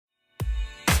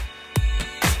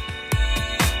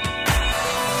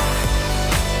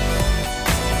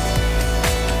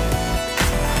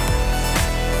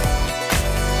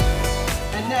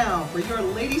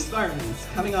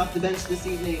points coming off the bench this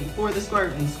evening for the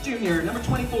Spartans. Junior, number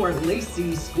 24,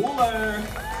 Lacey Schooler.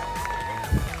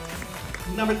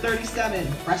 Number 37,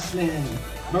 freshman,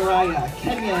 Mariah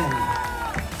Kenyon.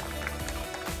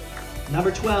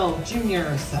 Number 12,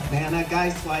 junior, Savannah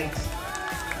Geiswhite.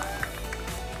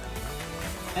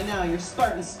 And now your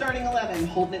Spartans starting 11,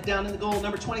 holding it down in the goal.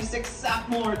 Number 26,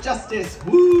 sophomore, Justice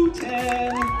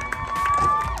Wooten.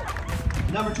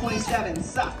 Number 27,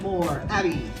 sophomore,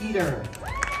 Abby Heater.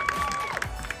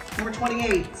 Number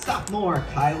 28, sophomore,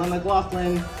 Kyla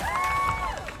McLaughlin.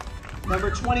 Number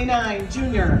 29,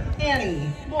 junior,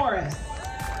 Annie Morris.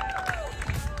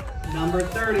 Number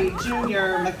 30,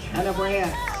 junior, McKenna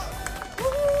Brandt.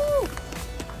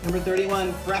 Number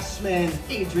 31, freshman,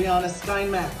 Adriana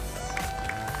Steinmetz.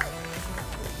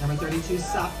 Number 32,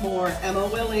 sophomore, Emma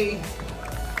Willie.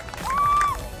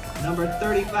 Number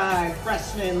 35,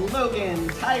 freshman, Logan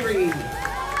Tyree.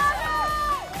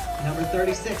 Number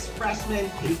 36, freshman,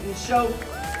 Peyton Shope.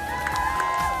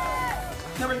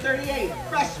 Number 38,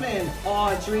 freshman,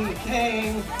 Audrey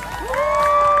King.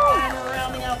 And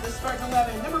rounding out the Spartan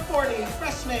 11, number 40,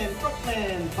 freshman,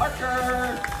 Brooklyn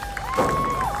Parker.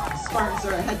 The Spartans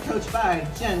are head coached by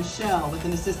Jen Schell with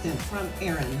an assistant from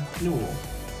Aaron Newell.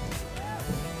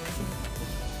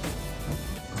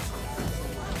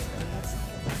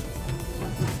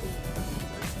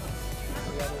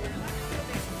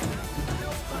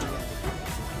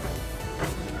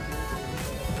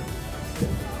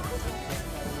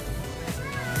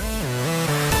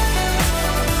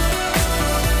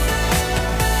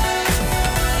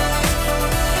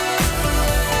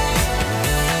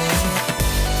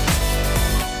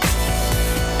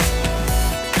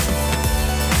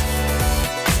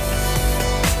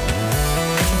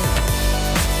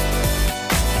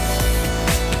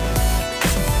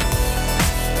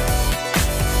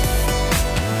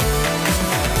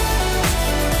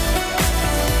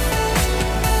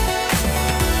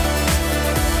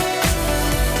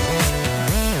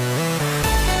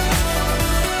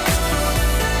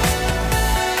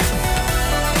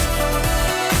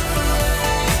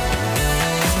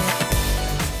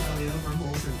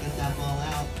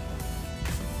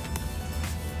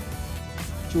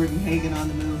 Jordan Hagan on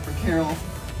the move for Carroll.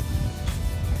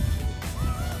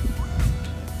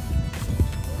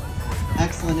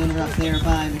 Excellent interrupt there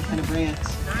by McKenna Brandt.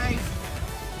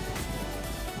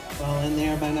 Ball in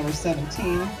there by number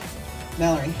 17,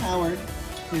 Mallory Howard.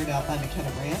 Cleared out by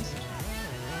McKenna Brandt.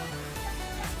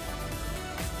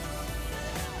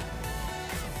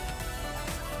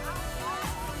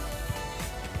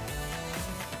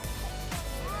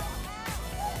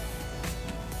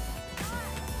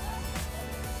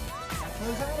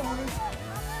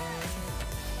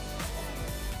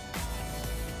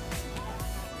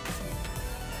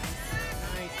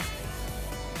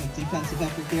 Defensive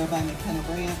effort there by McKenna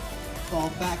Brandt. Ball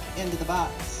back into the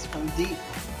box from deep.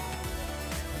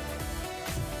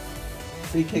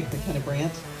 Free kick, McKenna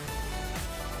Brandt.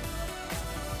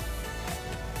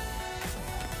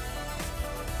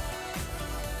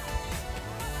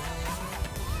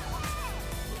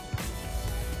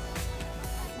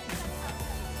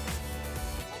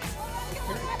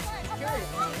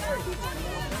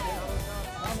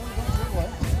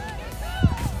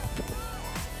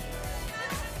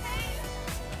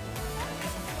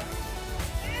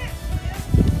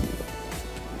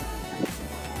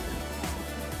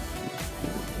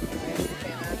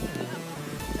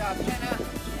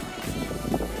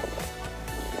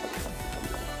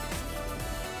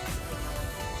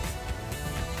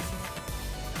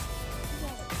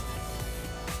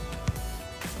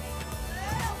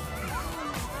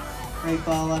 Great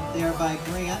ball up there by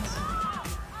Grant.